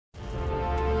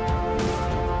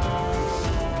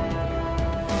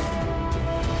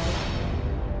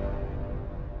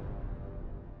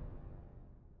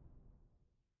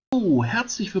Hallo,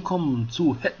 herzlich willkommen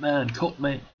zu Hitman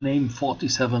Codename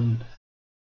 47,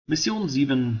 Mission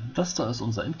 7. Das da ist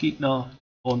unser Endgegner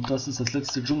und das ist das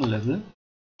letzte Dschungellevel.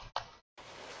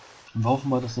 Und wir hoffen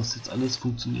mal, dass das jetzt alles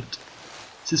funktioniert.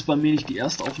 Es ist bei mir nicht die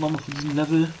erste Aufnahme von diesem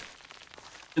Level.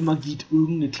 Immer geht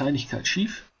irgendeine Kleinigkeit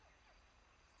schief.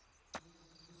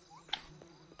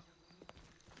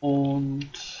 Und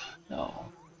ja.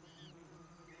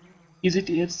 Hier seht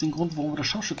ihr jetzt den Grund, warum wir das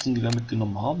Scharfschützengewehr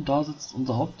mitgenommen haben. Da sitzt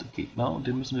unser Hauptgegner und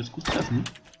den müssen wir jetzt gut treffen.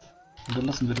 Und dann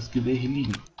lassen wir das Gewehr hier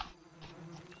liegen.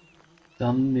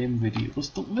 Dann nehmen wir die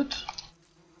Rüstung mit.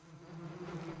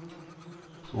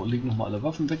 So, legen nochmal alle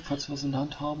Waffen weg, falls wir was in der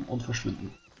Hand haben, und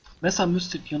verschwinden. Messer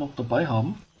müsstet ihr noch dabei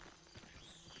haben.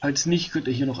 Falls nicht, könnt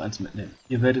ihr hier noch eins mitnehmen.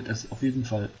 Ihr werdet es auf jeden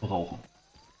Fall brauchen.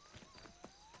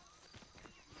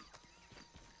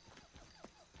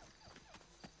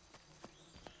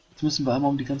 Jetzt müssen wir einmal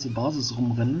um die ganze Basis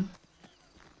rumrennen.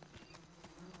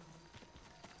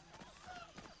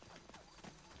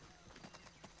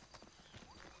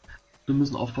 Wir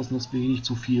müssen aufpassen, dass wir hier nicht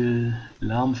zu viel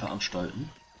Lärm veranstalten.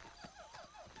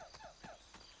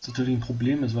 Was natürlich ein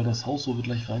Problem ist, weil das Haus, wo wir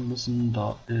gleich rein müssen,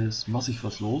 da ist massig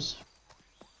was los.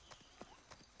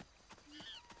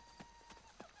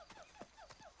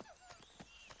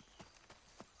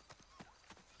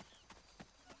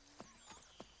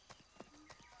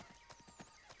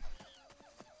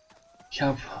 Ich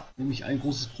habe nämlich ein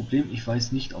großes Problem. Ich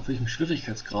weiß nicht, auf welchem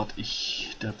Schwierigkeitsgrad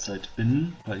ich derzeit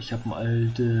bin, weil ich habe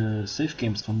alte Save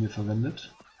Games von mir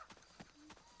verwendet.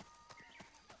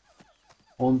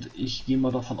 Und ich gehe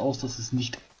mal davon aus, dass es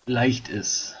nicht leicht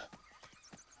ist.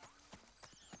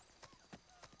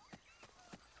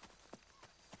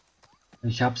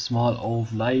 Ich habe es mal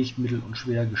auf leicht, mittel und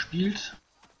schwer gespielt.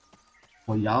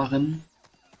 Vor Jahren.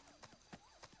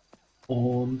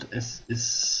 Und es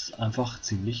ist einfach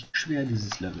ziemlich schwer,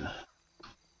 dieses Level.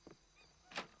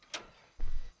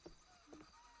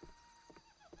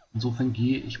 Insofern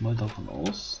gehe ich mal davon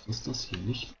aus, dass das hier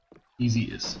nicht easy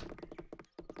ist.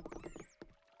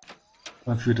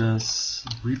 Weil für das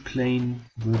Replayen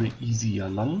würde easy ja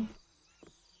lang.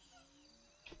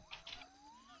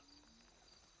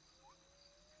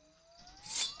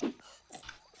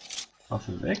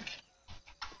 Waffe weg.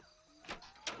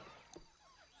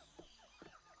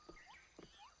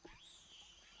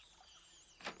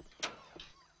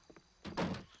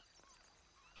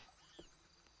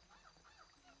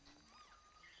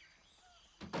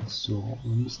 So,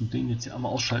 wir müssen den jetzt hier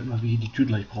einmal ausschalten, weil wir hier die Tür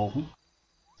gleich brauchen.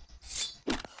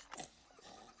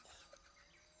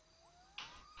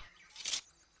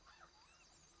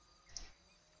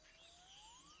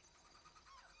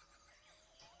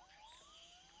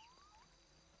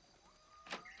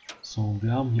 So,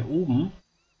 wir haben hier oben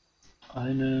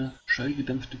eine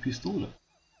schallgedämpfte Pistole.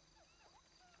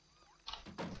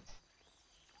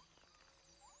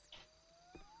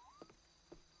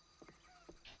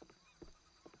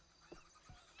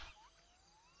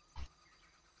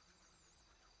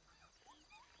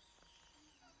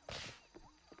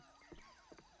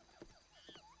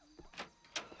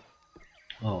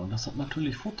 Oh, und das hat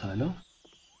natürlich Vorteile.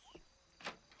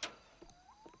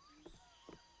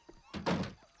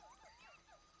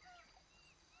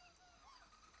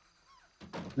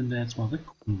 Wenn der jetzt mal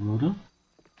weggucken würde.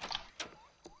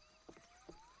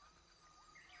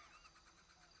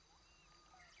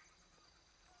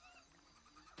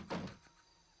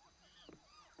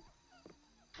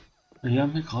 Wir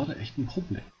haben hier gerade echt ein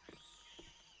Problem.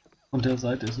 Von der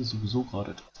Seite ist es sowieso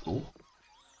gerade etwas doof.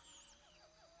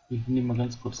 Ich nehme mal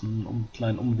ganz kurz einen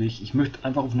kleinen Umweg. Ich möchte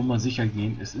einfach auf Nummer sicher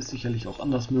gehen. Es ist sicherlich auch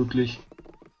anders möglich.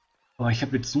 Aber ich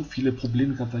habe jetzt so viele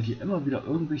Probleme gehabt, weil hier immer wieder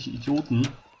irgendwelche Idioten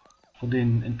von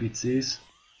den NPCs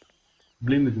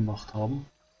Probleme gemacht haben.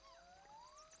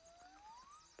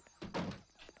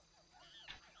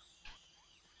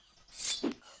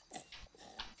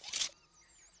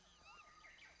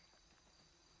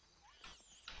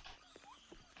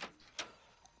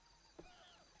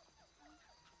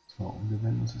 So, und wir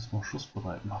werden uns jetzt mal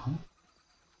schussbereit machen.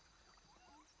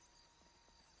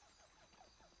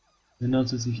 Wenn er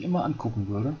uns jetzt nicht immer angucken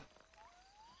würde.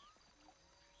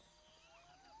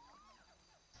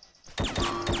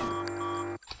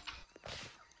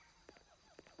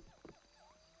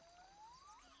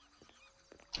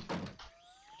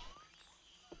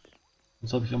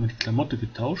 Jetzt habe ich auch mal die Klamotte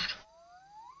getauscht.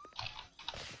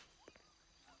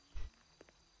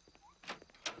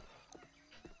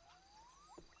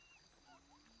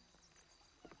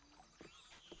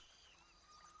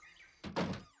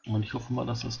 Und ich hoffe mal,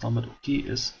 dass das damit okay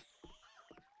ist.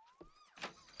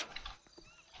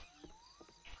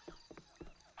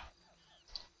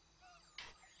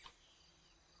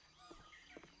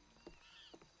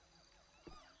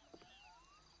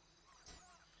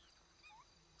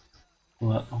 So,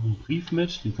 er hat noch einen Brief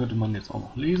mit, den könnte man jetzt auch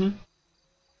noch lesen.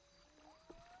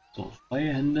 So,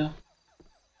 freie Hände.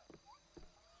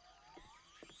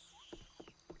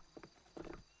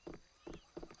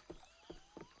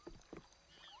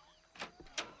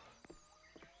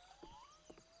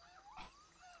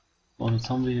 Und jetzt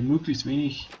haben wir hier möglichst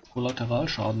wenig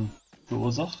Kollateralschaden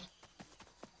verursacht.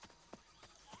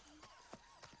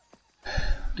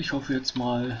 Und ich hoffe jetzt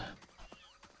mal,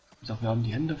 ich sag, wir haben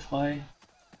die Hände frei,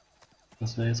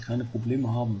 dass wir jetzt keine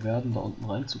Probleme haben werden, da unten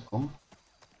reinzukommen.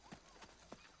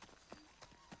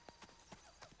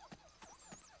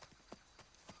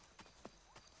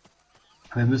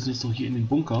 Wir müssen jetzt noch hier in den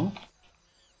Bunker.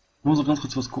 Ich muss noch ganz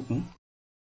kurz was gucken.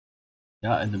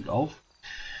 Ja, er nimmt auf.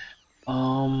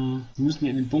 Wir müssen hier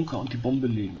in den Bunker und die Bombe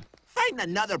legen. Find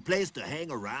another place to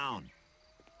hang around.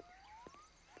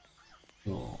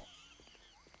 So.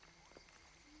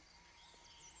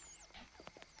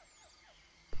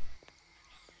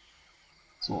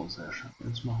 So, sehr schön.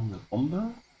 Jetzt machen wir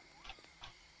Bombe.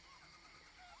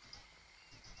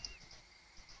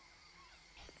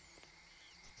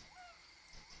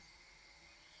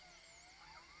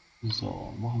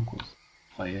 So, machen kurz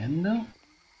freie Hände.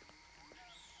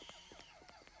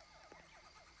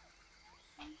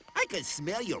 I can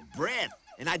smell your breath,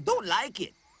 and I don't like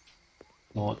it.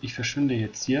 So, ich verschwinde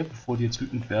jetzt hier, bevor die jetzt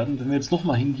wütend werden. Wenn wir jetzt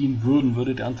nochmal hingehen würden,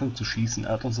 würde der anfangen zu schießen.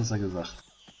 Er hat uns das ja gesagt.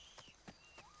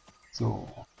 So.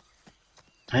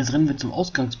 Jetzt rennen wir zum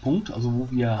Ausgangspunkt, also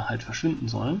wo wir halt verschwinden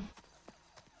sollen.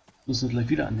 Müssen wir gleich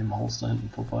wieder an dem Haus da hinten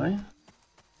vorbei.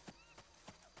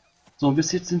 So,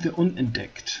 bis jetzt sind wir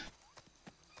unentdeckt.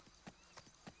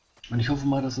 Und ich hoffe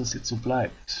mal, dass das jetzt so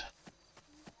bleibt.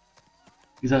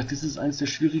 Wie gesagt, das ist eines der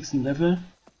schwierigsten Level.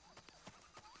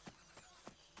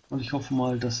 Und ich hoffe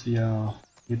mal, dass wir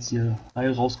jetzt hier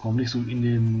heil rauskommen, nicht so in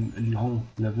dem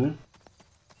Long-Level.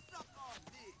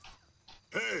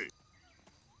 Hey.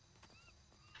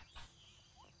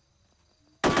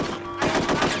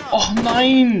 Och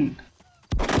nein!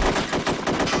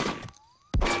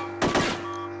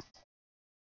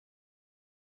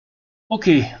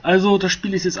 Okay, also das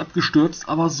Spiel ist jetzt abgestürzt,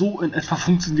 aber so in etwa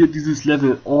funktioniert dieses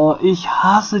Level. Oh, ich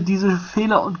hasse diese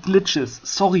Fehler und Glitches.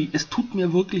 Sorry, es tut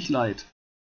mir wirklich leid.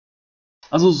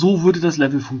 Also so würde das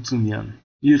Level funktionieren.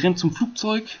 Ihr rennt zum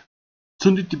Flugzeug,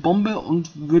 zündet die Bombe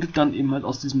und würdet dann eben halt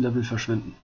aus diesem Level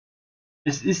verschwinden.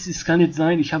 Es kann jetzt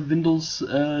sein, ich habe Windows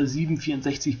 7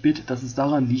 64-Bit, dass es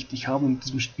daran liegt, ich habe mit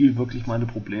diesem Spiel wirklich meine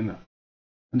Probleme.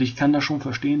 Und ich kann da schon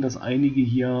verstehen, dass einige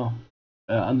hier,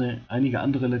 einige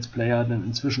andere Let's Player dann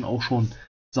inzwischen auch schon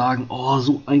sagen, oh,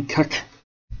 so ein Kack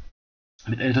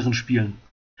mit älteren Spielen.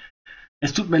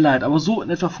 Es tut mir leid, aber so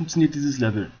in etwa funktioniert dieses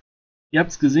Level. Ihr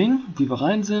habt es gesehen, wie wir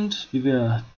rein sind, wie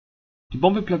wir die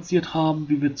Bombe platziert haben,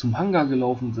 wie wir zum Hangar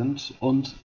gelaufen sind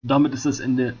und damit ist das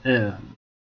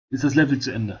Level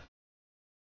zu Ende.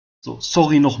 So,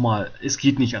 sorry nochmal, es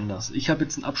geht nicht anders. Ich habe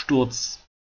jetzt einen Absturz.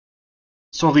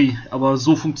 Sorry, aber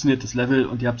so funktioniert das Level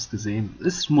und ihr habt es gesehen.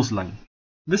 Es muss lang.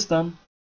 Bis dann.